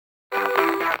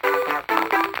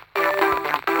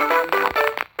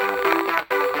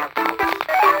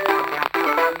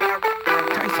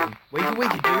Tyson,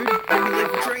 wakey, dude. You're gonna be late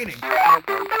for training.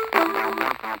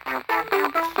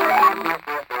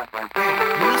 Hey,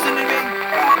 you listening to me?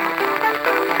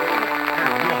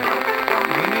 What?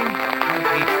 Training? I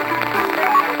hate training.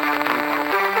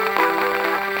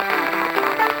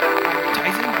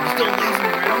 Tyson, you still lazing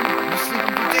around? You're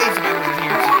sleeping for days if I wasn't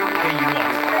here to pay you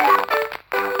off.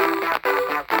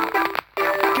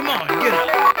 Come on, get up.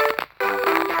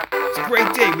 It's a great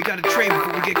day. We gotta train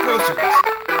before we get groceries.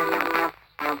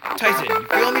 Tyson, you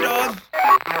feel me, dog?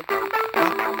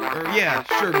 Yeah,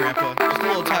 sure, Grandpa. Just a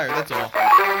little tired, that's all.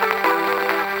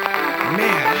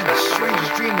 Man, I had the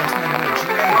strangest dream last night about a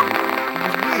dragon. It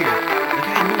was weird. Like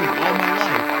I knew him all my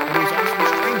life, but he was also a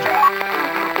stranger.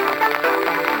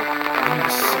 And he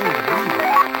was so weird.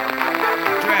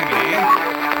 A dragon, eh?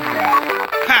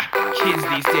 Ha! Kids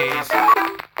these days.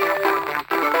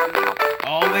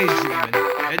 Always dreaming.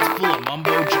 Heads full of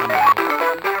mumbo jumbo.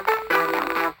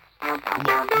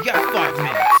 Look, you got 5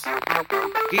 minutes.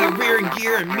 Get your rear in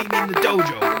gear and meet me in the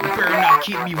dojo. You better not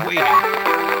keep me waiting. I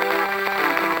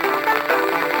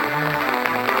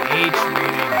hate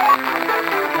training.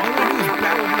 All I want to do is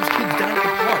battle those kids down at the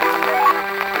park.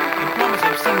 I promise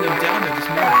I've seen them down there this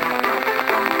morning.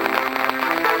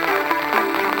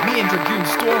 Me and Dragoon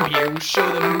Storm here will show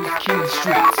them who's king of the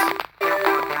streets.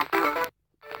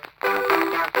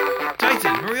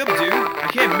 Tyson, hurry up, dude. I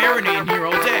can't marinate in here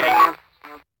all day.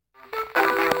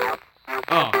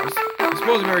 Oh, I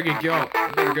suppose I better get go.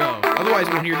 I better go. Otherwise,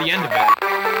 we won't hear the end of it.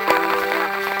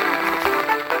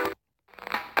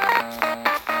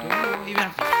 Don't even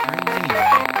have to train anyway.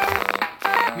 I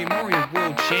mean, Mario's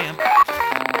world champ.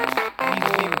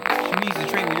 He needs to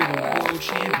train when you're the world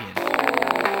champion.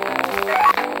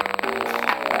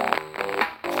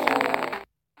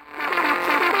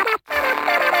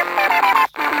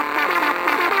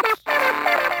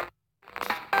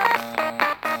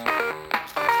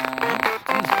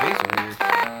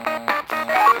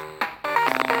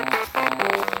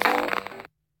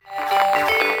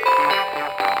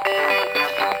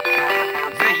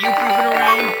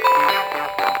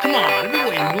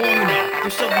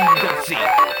 There's something you gotta see.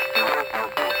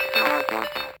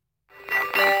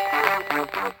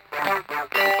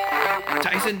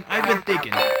 Tyson, I've been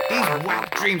thinking, these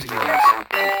whack dreams of yours.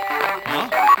 Huh?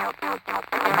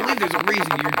 I believe there's a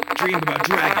reason you dreamed about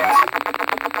dragons.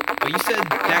 But you said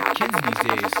that kids these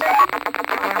days.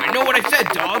 I know what I said,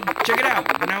 dog. Check it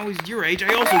out. When I was your age,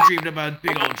 I also dreamed about a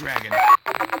big old dragon.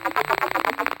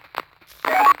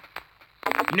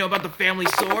 You know about the family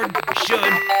sword? You should.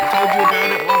 I told you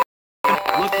about it. Well,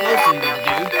 look closely, little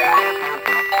dude.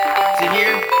 See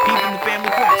here? Peep in the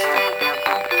family crest.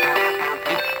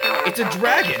 It's a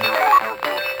dragon.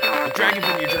 The dragon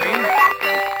from your dream?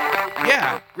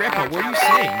 Yeah, Grandpa, what are you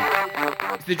saying?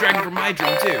 It's the dragon from my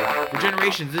dream, too. For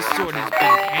generations, this sword has been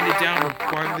handed down from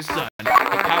father to son. The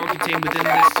power contained within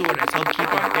this sword has helped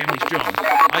keep our family strong.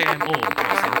 I am old,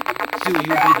 Tyson. Soon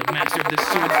you'll be the master of this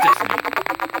sword's destiny.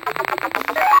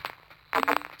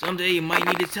 Someday you might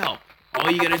need its help. All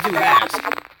you gotta do is ask.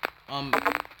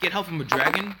 Get help from a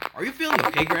dragon? Are you feeling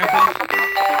okay, Grandpa?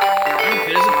 I'm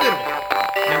fit as a fiddle.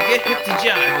 Now get hip to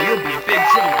jive or you'll be in big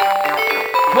trouble.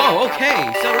 Whoa,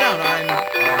 okay, settle down,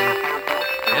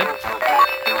 hip?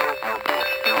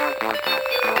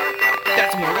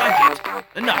 That's more like it.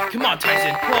 Enough, come on,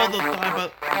 Tyson, pull all the thought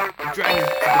about the dragons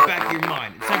to the back of your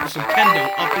mind. It's time for some kendo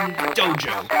up in the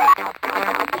dojo.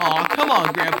 Aw, come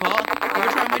on, Grandpa.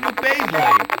 Wanna try my new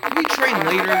Beyblade? Can we train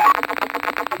later?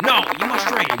 No, you must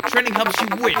train. Training helps you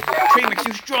win. Training makes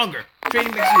you stronger.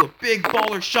 Training makes you a big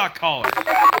baller shot caller.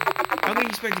 How can you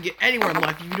expect to get anywhere in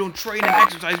life if you don't train and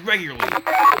exercise regularly?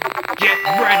 Get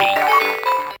ready!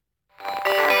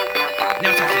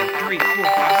 Now Tyson, 3, 4,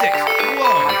 5, 6.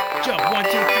 Whoa! Jump, 1,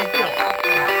 2, 3, 4.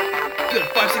 Good,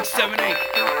 5, 6, 7, 8.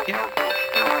 Yeah.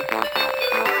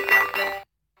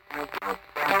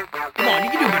 Come on, you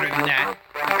can do better than that.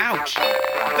 Ouch!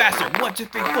 Faster, 1, 2,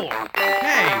 3, 4.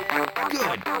 Hey!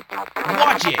 Good!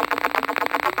 Watch it!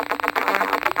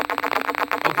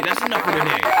 Okay, that's enough for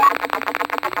today.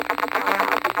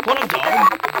 Hold up, dog!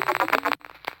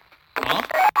 Huh?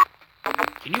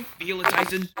 Can you feel it,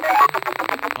 Tyson?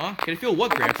 Huh? Can you feel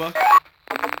what, Grandpa?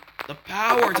 The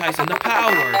power, Tyson, the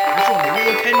power! You're showing a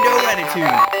real kendo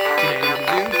attitude today, little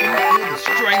dude. Can you feel the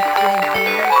strength flowing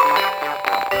through you?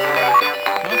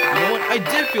 Huh? You know what? I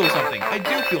did feel something. I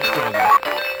do feel stronger.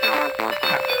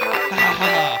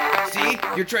 See?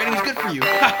 Your training is good for you.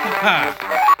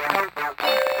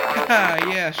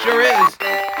 Yeah, sure is.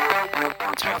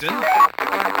 Tyson?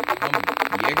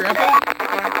 Yeah, Grandpa?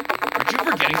 Aren't you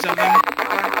forgetting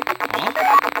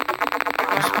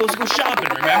supposed to go shopping,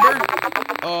 remember?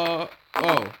 Oh,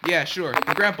 yeah, sure.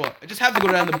 But Grandpa, I just have to go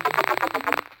down the...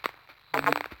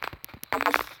 I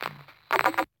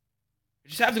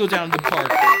just have to go down to the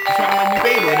park. I'm trying my new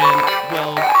Beyblade and,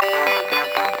 well...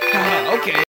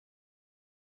 okay.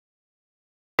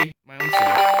 My own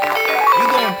self. You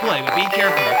go and play, but be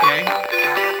careful, okay?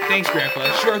 Thanks,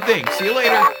 Grandpa. Sure thing. See you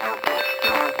later.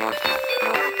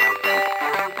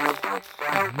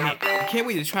 Oh, man, I can't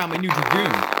wait to try out my new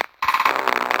Dragoon.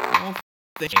 Oh,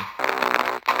 thank you.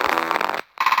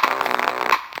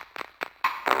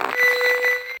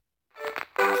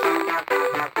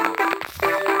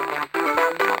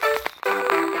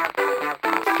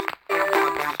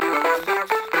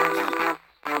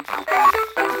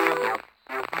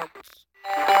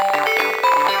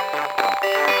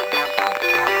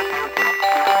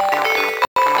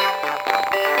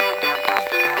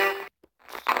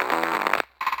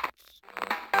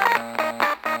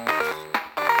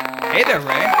 Hey there,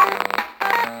 Ray.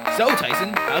 So,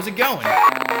 Tyson, how's it going?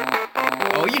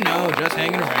 Oh, you know, just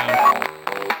hanging around.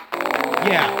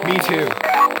 Yeah, me too.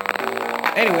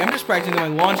 Anyway, I'm just practicing my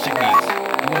launch techniques.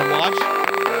 You wanna watch?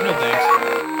 No thanks.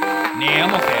 Nah,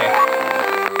 I'm okay.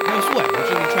 No sweat, would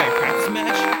you like to try a practice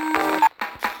match?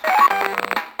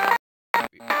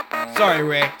 Sorry,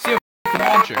 Ray. See you for the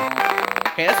launcher.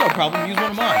 Hey, that's no problem. Use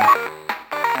one of mine.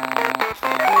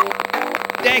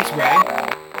 Thanks, Ray.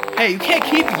 Hey, you can't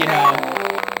keep it, you know.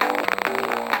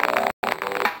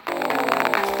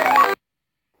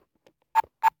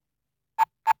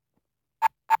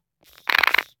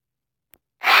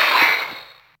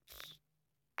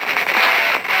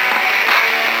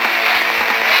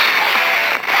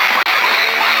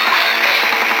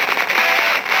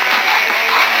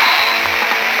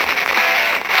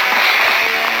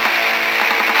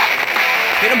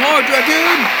 Hit him hard,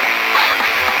 Dragoon!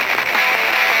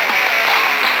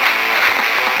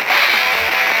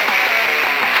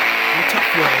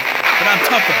 But I'm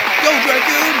tougher. Go,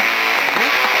 Dragoon!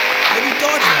 What? How do you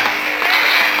dodge that?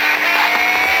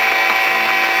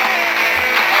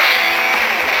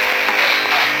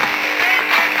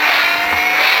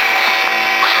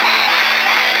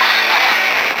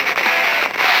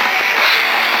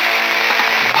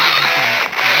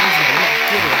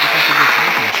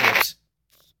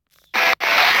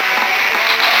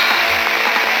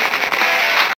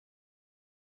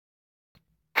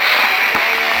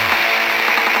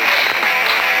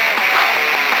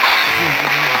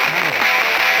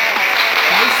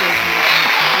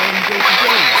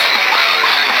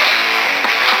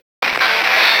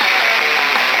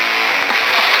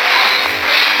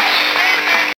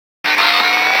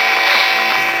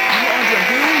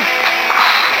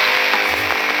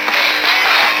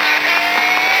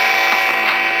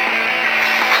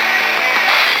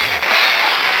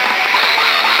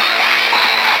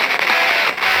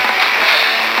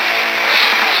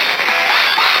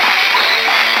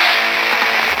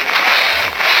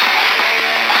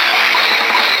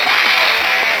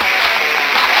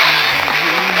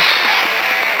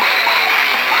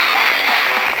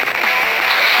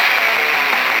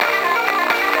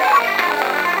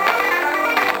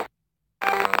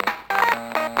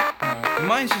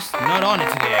 Mine's just not on it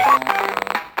today.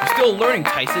 You're still learning,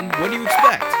 Tyson. What do you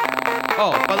expect?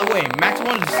 Oh, by the way, Max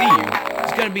wanted to see you.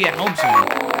 He's gonna be at home soon.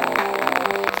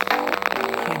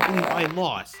 Can't believe I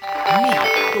lost. Me,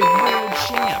 the world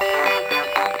champ.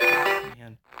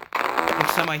 Man,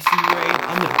 next time I see Ray,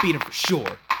 I'm gonna beat him for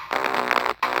sure.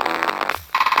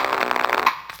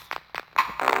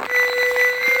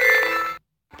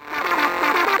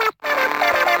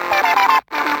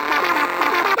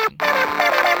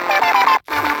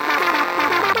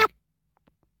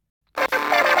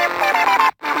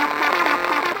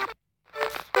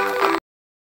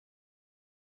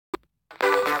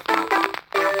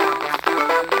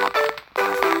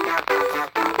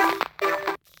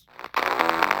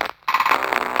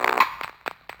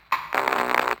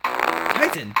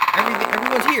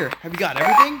 Everyone's here. Have you got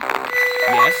everything?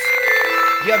 Yes.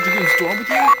 Do you have Dragoon Storm with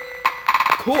you?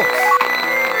 Of course.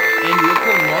 And your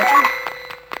important launcher?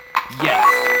 Yes.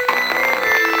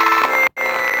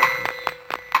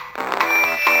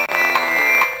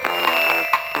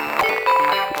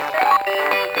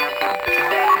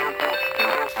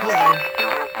 Hello.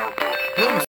 Hello,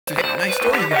 Mr. Nice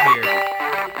store you got here.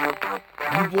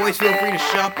 You boys feel free to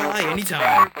shop by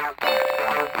anytime.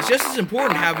 It's just as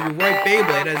important to have your right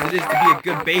Beyblade as it is to be a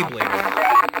good Beyblader.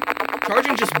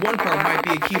 Charging just one part might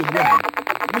be a key to winning.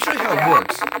 Let me show you how it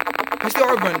works. Press the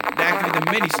R button to activate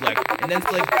the mini select, and then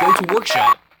select Go to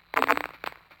Workshop.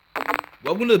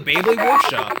 Welcome to the Beyblade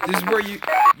Workshop. This is where you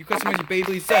customize your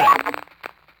Beyblade setup.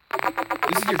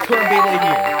 This is your current Beyblade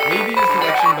here. Maybe your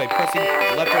collection by pressing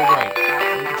left or right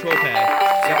on the control pad,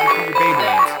 separate for your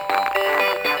Beyblades.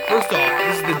 First off,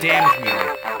 this is the damage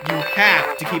meter. You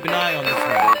have to keep an eye on this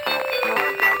one.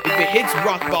 If it hits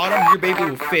rock bottom, your Beyblade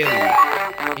will fail you.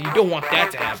 And you don't want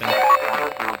that to happen.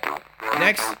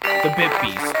 Next, the Bit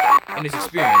Beast and his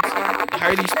experience. The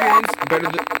higher the experience, the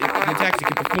better the attacks it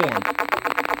can perform.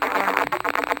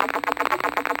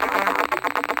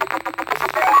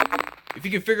 If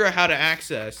you can figure out how to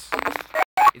access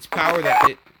its power that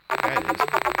is.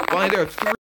 Finally, there are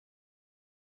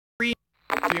three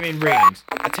main ratings: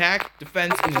 attack,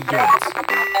 defense, and endurance.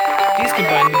 These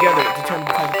combined together determine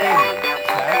the type of Beyblade: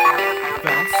 attack,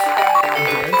 defense,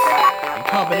 endurance, and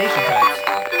combination types.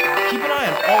 Keep an eye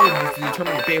on all of these to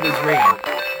determine your Beyblade's rating.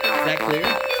 Is that clear?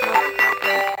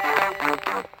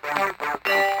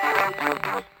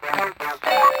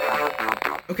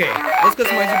 Okay, let's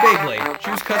customize your Beyblade.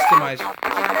 Choose Customize.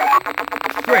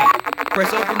 Great.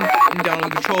 Press up and down on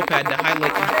the control pad to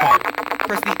highlight each part.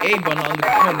 Press the A button on the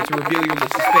component to reveal your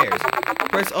list of spares.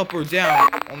 Press up or down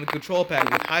on the control pad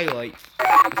with highlight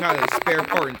a spare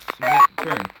part in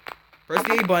turn. Press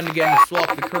the A button again to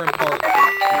swap the current part with the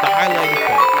highlighted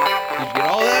part. Did you get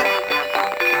all that?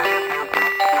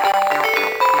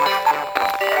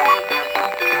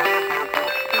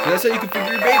 So that's how you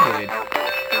configure your Beyblade.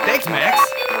 Thanks, Max.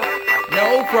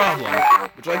 No problem.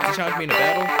 Would you like to challenge me in a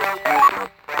battle?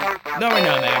 Not right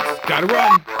now, Max. Gotta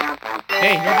run.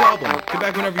 Hey, no problem. Come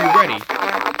back whenever you're ready.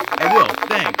 I will.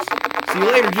 Thanks. See you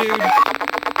later, dude.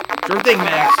 Sure thing,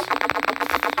 Max.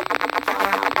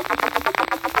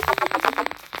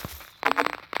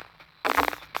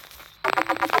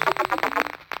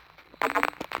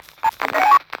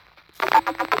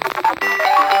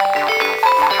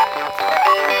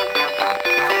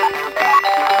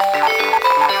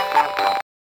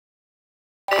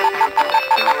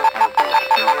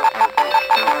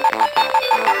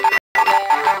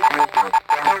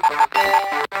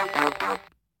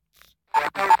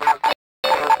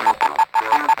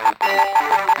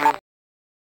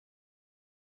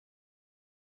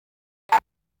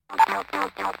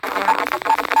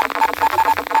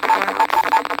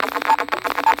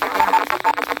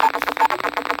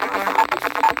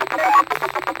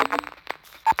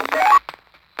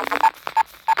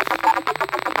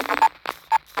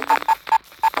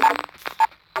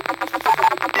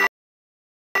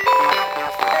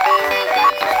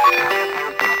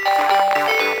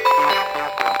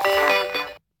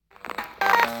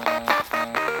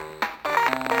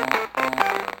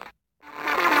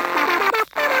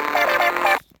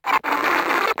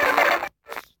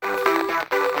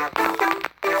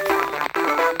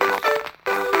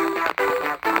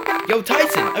 Yo,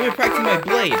 Tyson, I've been practicing my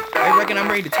blade. I reckon I'm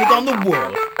ready to take on the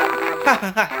world. Ha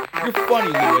ha ha, you're funny,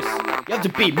 Lewis. You have to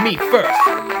beat me first.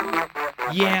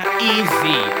 Yeah,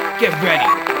 easy. Get ready.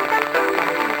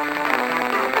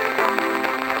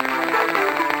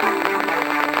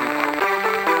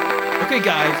 Okay,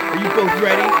 guys, are you both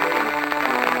ready?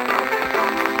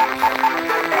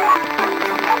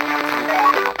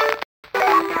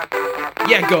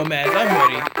 Yeah, Gomez, I'm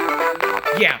ready.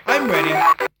 Yeah, I'm ready.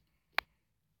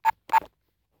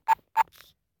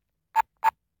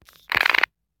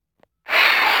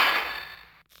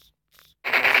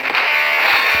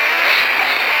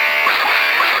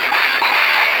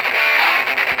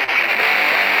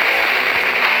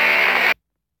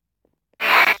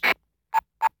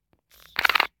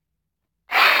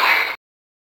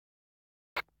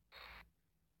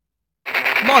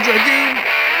 Come on, Dragoon!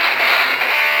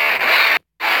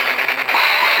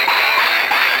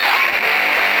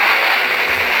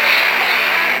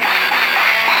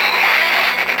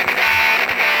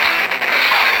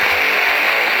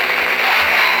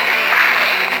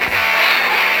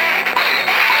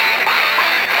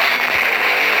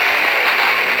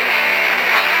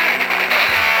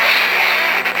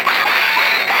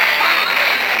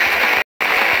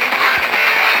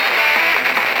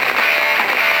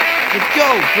 Let's go!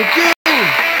 Dragoon!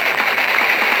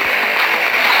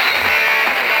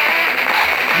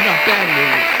 You're not bad,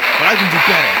 Lewis, but I can do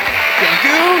better.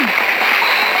 Dragoon!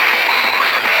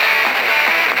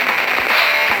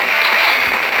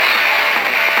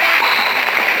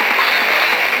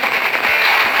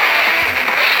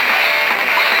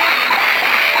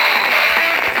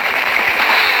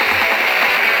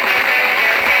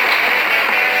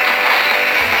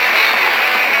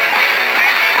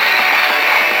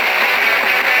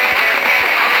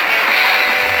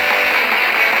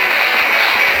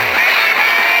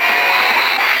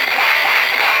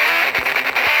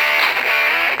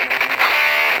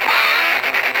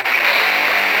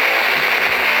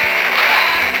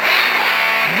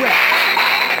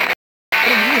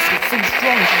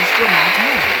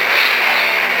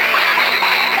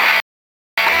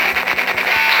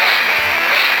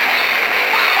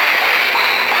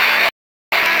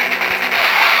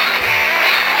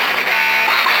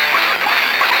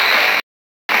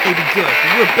 good,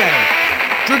 but we're better.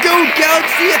 Dragoon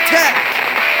Galaxy attack!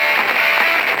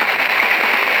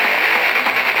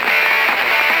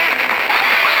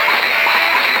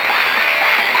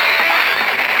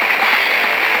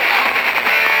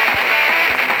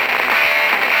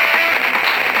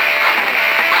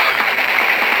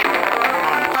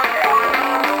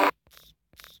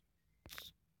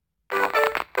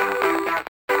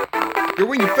 Your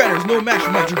winged feather is no match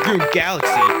for my Dragoon Galaxy.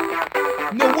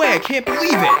 No way, I can't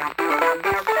believe it!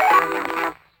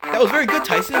 That was very good,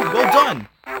 Tyson. Well done.